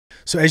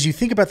So as you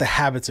think about the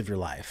habits of your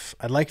life,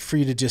 I'd like for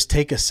you to just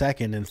take a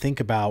second and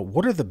think about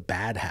what are the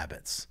bad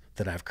habits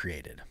that I've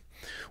created?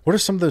 What are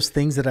some of those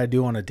things that I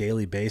do on a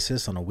daily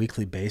basis, on a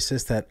weekly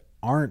basis that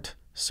aren't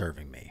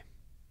serving me?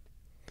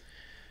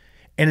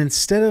 And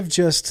instead of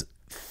just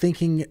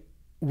thinking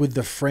with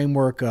the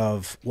framework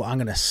of, well, I'm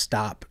going to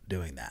stop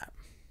doing that,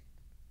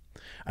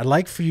 I'd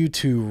like for you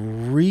to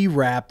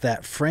rewrap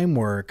that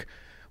framework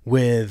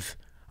with,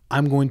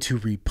 I'm going to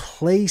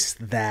replace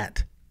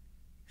that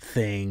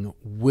thing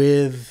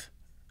with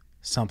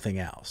something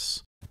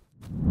else.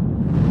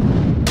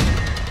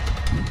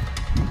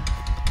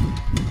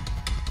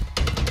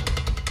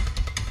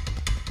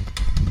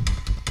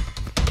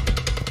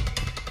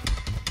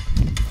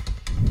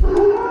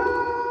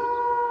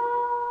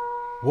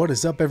 What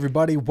is up,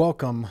 everybody?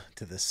 Welcome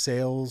to the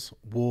Sales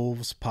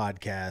Wolves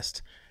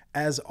podcast.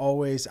 As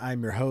always,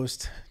 I'm your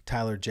host,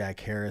 Tyler Jack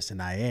Harris, and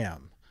I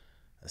am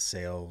a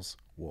sales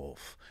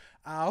wolf.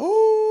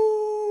 Ow!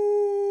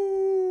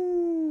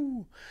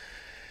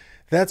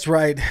 That's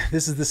right.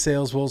 This is the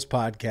Sales Wolves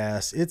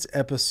podcast. It's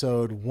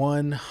episode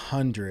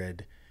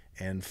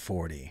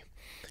 140.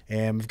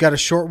 And we've got a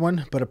short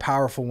one, but a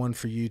powerful one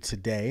for you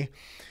today.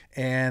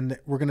 And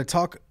we're going to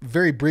talk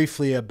very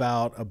briefly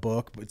about a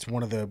book. It's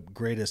one of the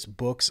greatest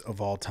books of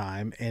all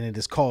time, and it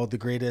is called The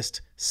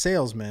Greatest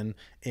Salesman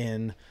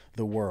in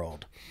the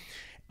World.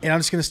 And I'm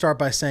just going to start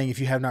by saying, if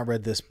you have not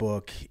read this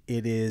book,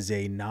 it is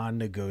a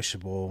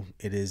non-negotiable.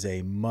 It is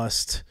a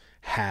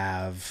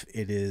must-have.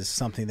 It is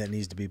something that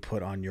needs to be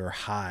put on your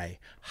high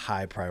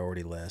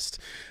priority list.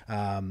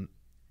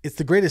 It's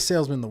the greatest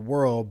salesman in the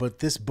world, but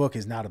this book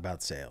is not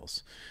about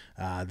sales.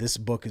 This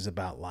book is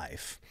about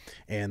life,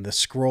 and the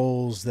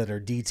scrolls that are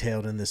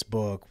detailed in this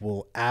book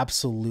will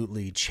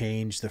absolutely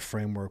change the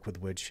framework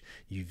with which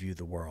you view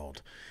the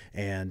world.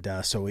 And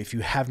so if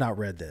you have not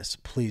read this,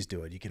 please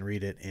do it. You can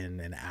read it in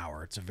an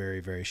hour. It's a very,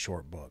 very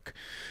short book.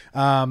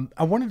 I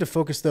wanted to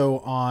focus, though,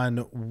 on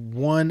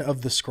one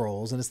of the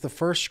scrolls, and it's the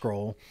first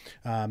scroll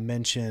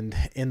mentioned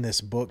in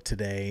this book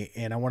today,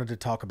 and I wanted to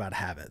talk about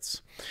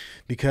habits.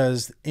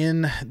 Because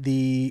in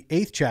the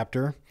 8th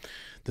chapter,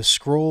 the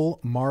scroll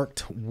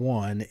marked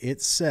 1,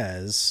 it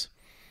says,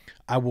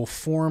 I will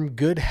form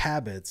good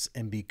habits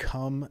and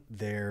become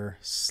their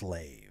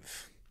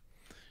slave.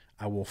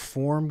 I will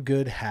form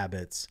good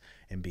habits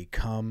and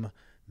become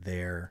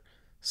their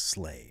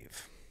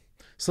slave.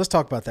 So let's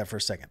talk about that for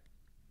a second.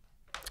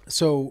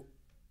 So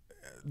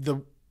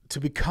to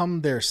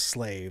become their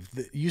slave,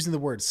 using the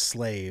word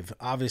slave,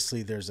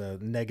 obviously there's a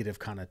negative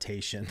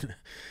connotation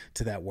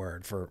to that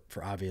word for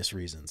obvious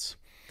reasons.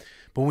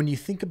 But when you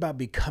think about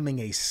becoming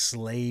a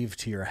slave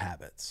to your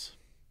habits,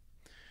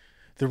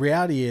 the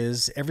reality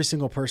is every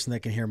single person that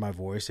can hear my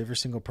voice, every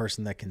single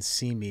person that can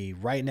see me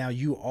right now,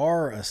 you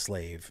are a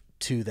slave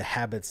to the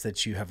habits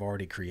that you have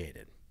already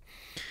created.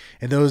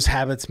 And those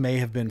habits may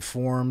have been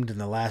formed in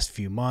the last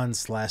few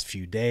months, last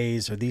few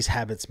days, or these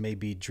habits may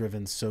be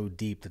driven so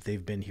deep that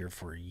they've been here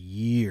for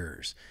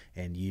years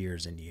and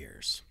years and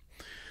years.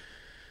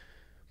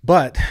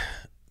 But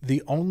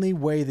the only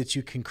way that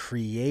you can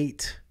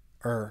create,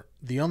 or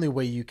the only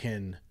way you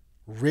can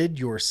rid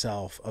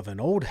yourself of an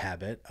old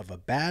habit, of a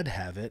bad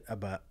habit,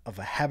 of a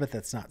habit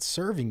that's not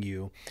serving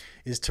you,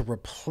 is to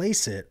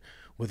replace it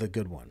with a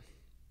good one.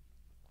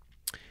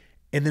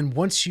 And then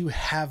once you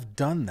have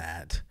done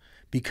that,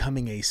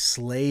 becoming a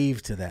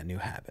slave to that new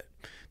habit,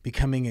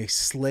 becoming a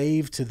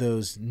slave to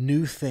those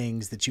new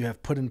things that you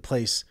have put in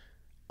place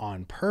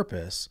on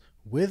purpose,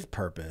 with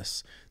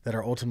purpose, that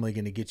are ultimately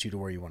going to get you to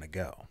where you want to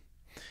go.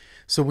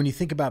 So when you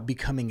think about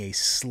becoming a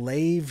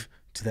slave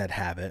to that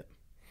habit,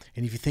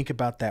 and if you think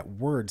about that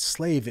word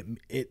slave,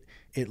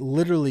 it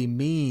literally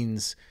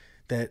means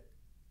that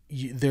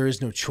there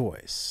is no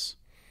choice,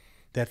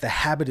 that the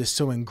habit is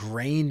so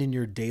ingrained in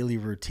your daily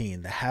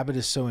routine, the habit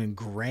is so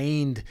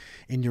ingrained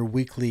in your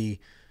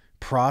weekly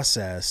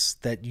process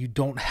that you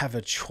don't have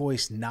a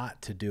choice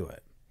not to do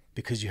it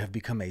because you have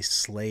become a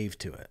slave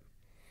to it.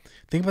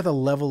 Think about the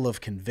level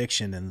of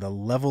conviction and the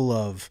level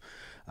of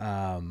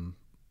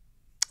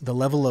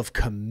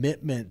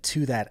commitment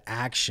to that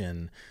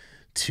action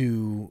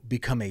to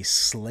become a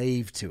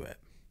slave to it.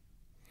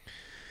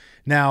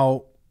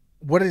 Now,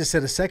 what I just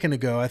said a second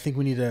ago, I think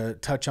we need to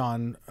touch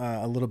on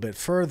a little bit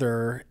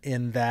further,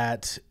 in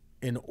that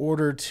in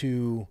order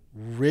to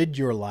rid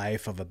your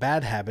life of a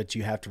bad habit,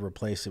 you have to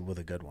replace it with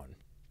a good one,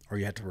 or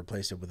you have to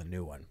replace it with a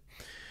new one.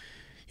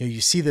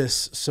 You see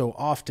this so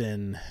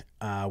often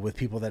with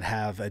people that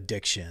have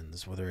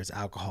addictions, whether it's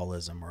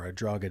alcoholism or a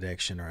drug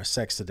addiction or a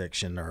sex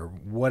addiction or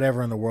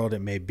whatever in the world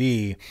it may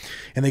be,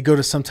 and they go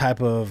to some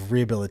type of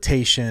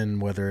rehabilitation,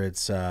 whether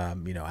it's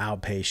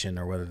outpatient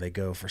or whether they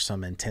go for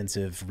some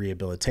intensive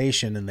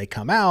rehabilitation, and they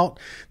come out,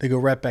 they go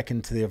right back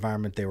into the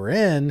environment they were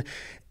in.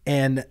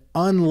 And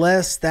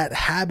unless that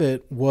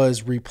habit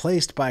was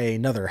replaced by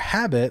another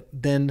habit,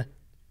 then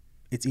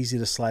it's easy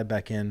to slide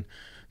back in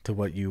to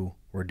what you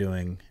were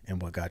doing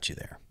and what got you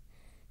there.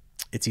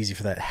 It's easy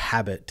for that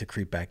habit to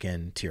creep back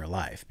into your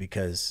life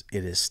because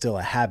it is still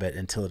a habit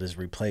until it is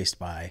replaced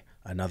by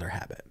another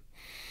habit.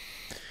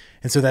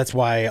 And so that's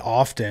why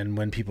often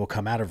when people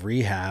come out of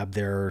rehab,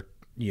 they're,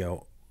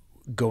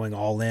 going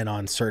all in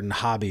on certain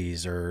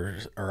hobbies or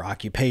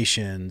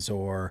occupations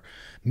or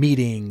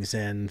meetings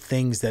and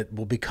things that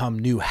will become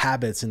new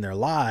habits in their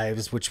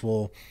lives, which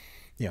will,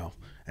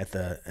 at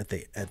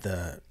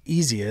the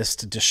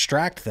easiest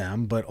distract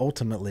them, but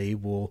ultimately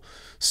will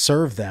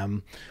serve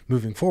them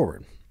moving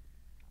forward.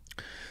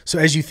 So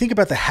as you think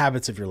about the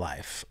habits of your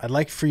life, I'd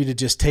like for you to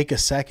just take a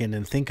second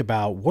and think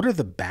about, what are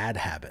the bad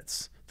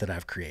habits that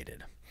I've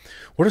created?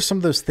 What are some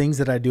of those things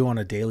that I do on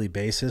a daily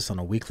basis, on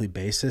a weekly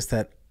basis,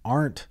 that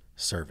aren't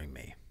serving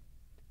me?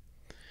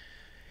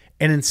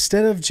 And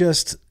instead of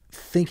just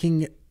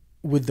thinking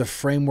with the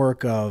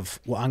framework of,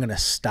 well, I'm going to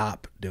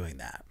stop doing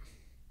that,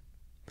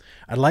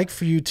 I'd like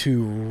for you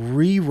to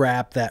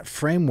rewrap that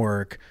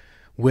framework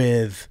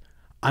with,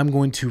 I'm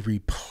going to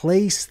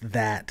replace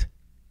that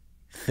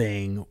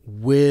thing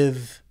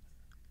with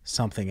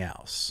something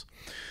else.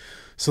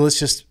 So let's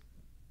just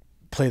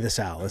play this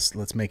out.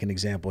 Let's make an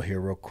example here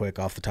real quick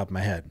off the top of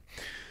my head.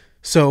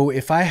 So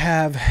if I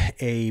have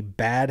a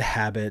bad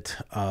habit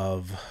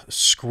of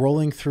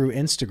scrolling through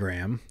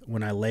Instagram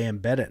when I lay in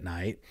bed at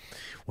night,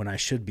 when I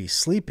should be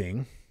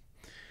sleeping,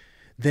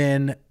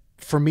 then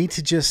for me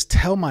to just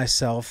tell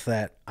myself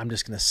that I'm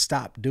just going to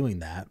stop doing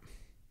that,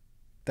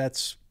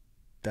 that's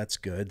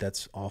good.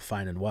 That's all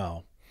fine and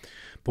well.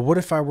 But what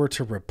if I were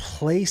to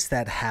replace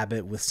that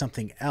habit with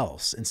something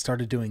else and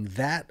started doing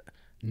that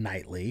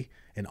nightly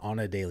and on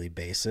a daily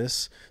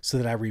basis, so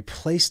that I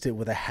replaced it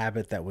with a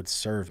habit that would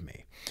serve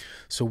me?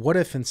 So what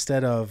if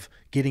instead of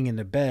getting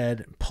into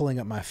bed, pulling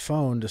up my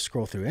phone to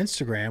scroll through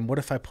Instagram, what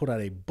if I pulled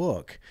out a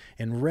book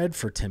and read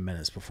for 10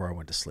 minutes before I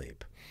went to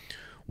sleep?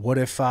 What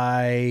if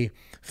I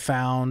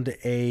found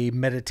a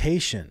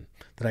meditation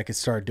that I could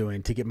start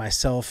doing to get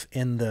myself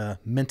in the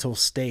mental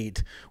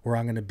state where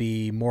I'm going to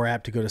be more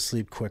apt to go to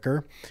sleep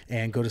quicker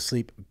and go to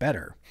sleep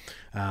better?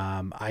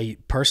 I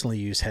personally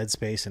use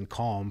Headspace and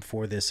Calm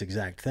for this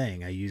exact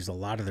thing. I use a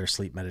lot of their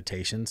sleep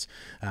meditations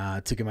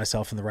to get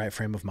myself in the right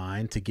frame of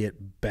mind, to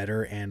get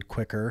better and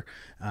quicker,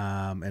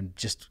 and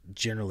just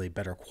generally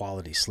better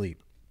quality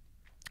sleep.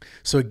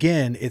 So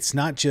again, it's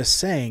not just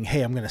saying,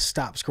 hey, I'm going to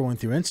stop scrolling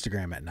through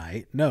Instagram at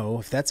night. No,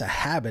 if that's a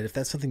habit, if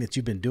that's something that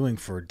you've been doing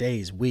for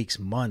days, weeks,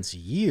 months,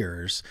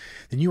 years,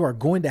 then you are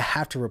going to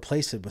have to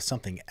replace it with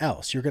something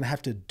else. You're going to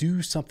have to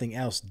do something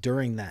else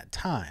during that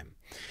time.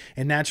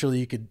 And naturally,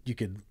 you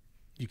could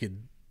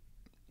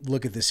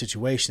look at this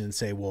situation and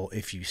say, well,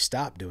 if you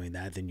stop doing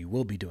that, then you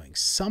will be doing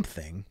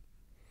something.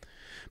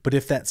 But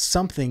if that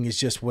something is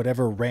just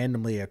whatever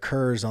randomly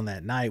occurs on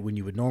that night when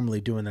you would normally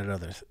do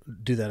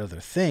that other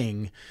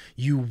thing,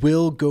 you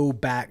will go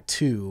back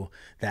to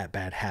that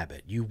bad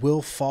habit. You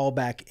will fall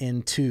back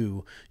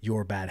into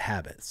your bad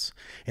habits.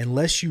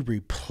 Unless you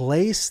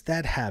replace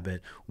that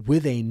habit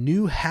with a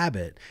new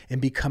habit and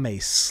become a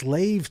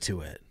slave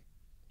to it,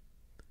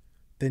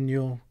 then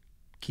you'll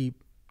keep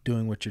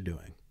doing what you're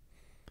doing.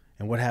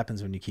 And what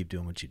happens when you keep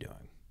doing what you're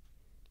doing?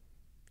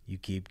 You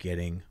keep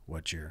getting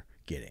what you're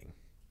getting.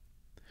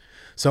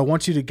 So I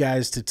want you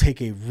guys to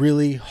take a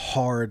really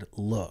hard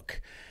look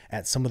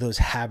at some of those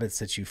habits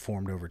that you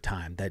formed over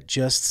time that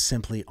just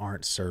simply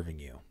aren't serving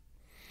you.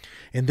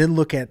 And then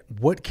look at,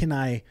 what can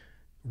I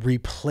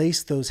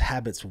replace those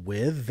habits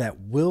with that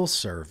will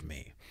serve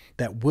me,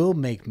 that will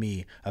make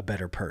me a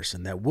better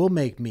person, that will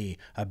make me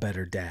a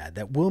better dad,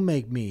 that will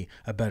make me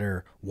a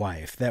better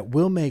wife, that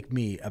will make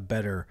me a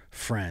better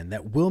friend,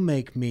 that will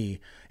make me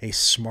a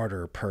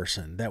smarter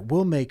person, that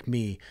will make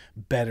me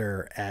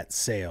better at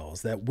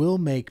sales, that will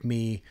make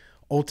me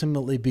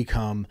ultimately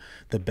become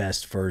the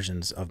best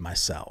versions of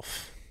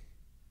myself.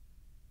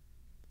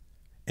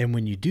 And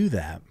when you do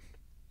that,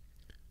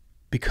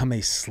 become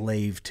a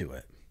slave to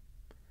it.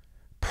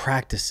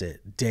 Practice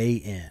it day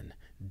in,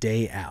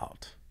 day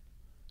out.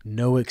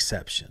 No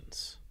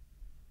exceptions.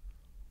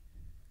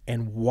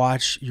 And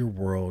watch your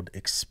world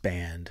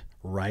expand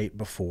right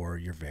before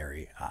your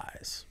very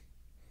eyes.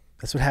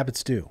 That's what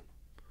habits do.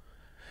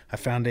 I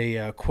found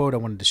a quote I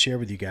wanted to share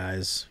with you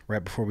guys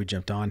right before we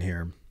jumped on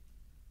here.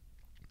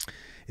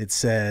 It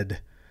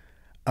said,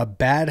 "A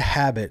bad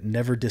habit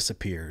never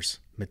disappears."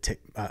 Let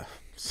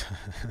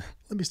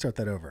me start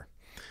that over.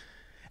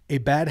 "A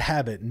bad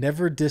habit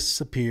never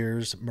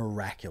disappears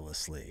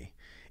miraculously.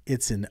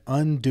 It's an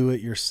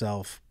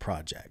undo-it-yourself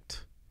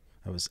project."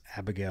 That was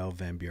Abigail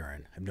Van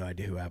Buren. I have no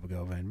idea who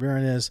Abigail Van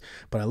Buren is,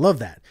 but I love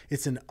that.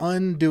 It's an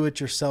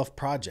undo-it-yourself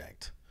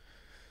project.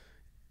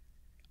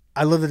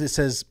 I love that it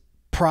says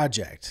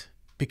project,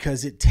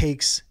 because it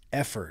takes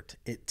effort.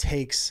 It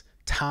takes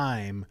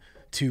time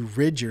to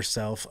rid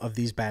yourself of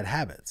these bad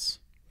habits.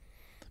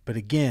 But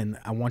again,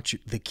 I want you,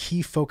 the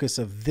key focus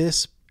of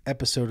this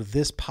episode of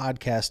this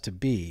podcast to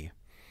be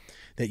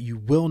that you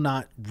will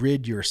not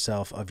rid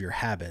yourself of your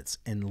habits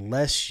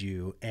unless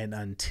you and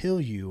until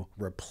you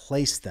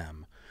replace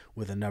them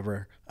with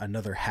another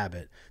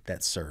habit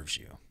that serves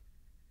you.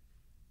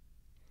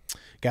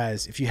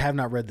 Guys, if you have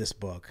not read this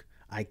book,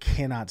 I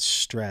cannot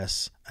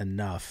stress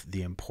enough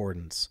the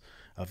importance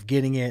of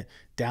getting it,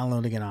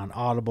 downloading it on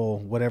Audible,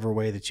 whatever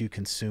way that you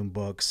consume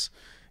books.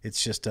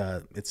 It's just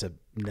it's a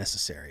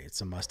necessary.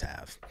 It's a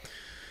must-have.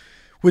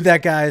 With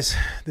that, guys,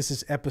 this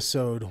is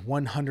episode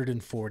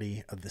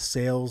 140 of the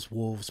Sales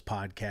Wolves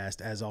podcast.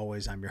 As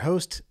always, I'm your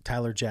host,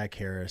 Tyler Jack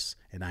Harris,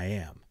 and I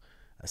am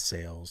a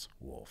sales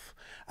wolf.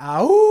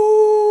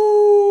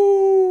 Ow!